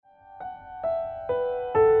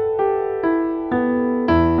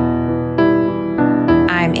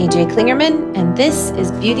AJ Klingerman, and this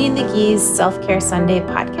is Beauty and the Gee's Self-Care Sunday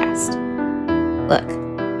podcast. Look,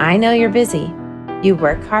 I know you're busy. You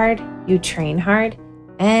work hard, you train hard,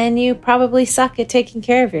 and you probably suck at taking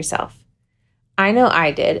care of yourself. I know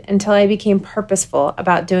I did until I became purposeful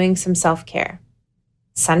about doing some self-care.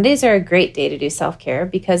 Sundays are a great day to do self-care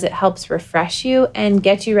because it helps refresh you and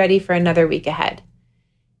get you ready for another week ahead.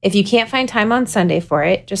 If you can't find time on Sunday for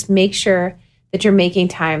it, just make sure that you're making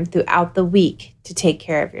time throughout the week to take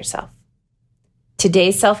care of yourself.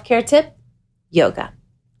 Today's self-care tip, yoga.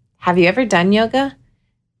 Have you ever done yoga?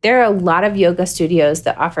 There are a lot of yoga studios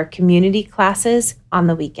that offer community classes on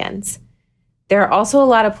the weekends. There are also a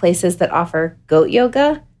lot of places that offer goat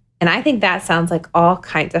yoga, and I think that sounds like all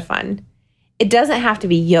kinds of fun. It doesn't have to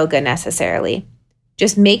be yoga necessarily.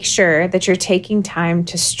 Just make sure that you're taking time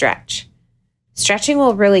to stretch. Stretching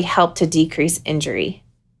will really help to decrease injury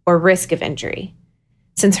or risk of injury.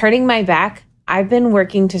 Since hurting my back, I've been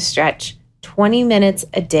working to stretch 20 minutes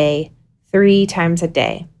a day, 3 times a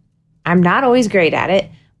day. I'm not always great at it,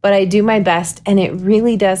 but I do my best, and it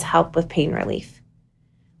really does help with pain relief.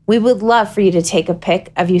 We would love for you to take a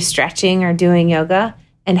pic of you stretching or doing yoga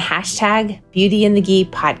and hashtag Beauty and the Gee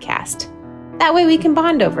podcast. That way we can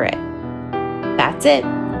bond over it. That's it.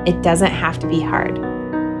 It doesn't have to be hard.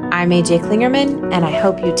 I'm AJ Klingerman, and I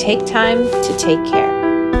hope you take time to take care.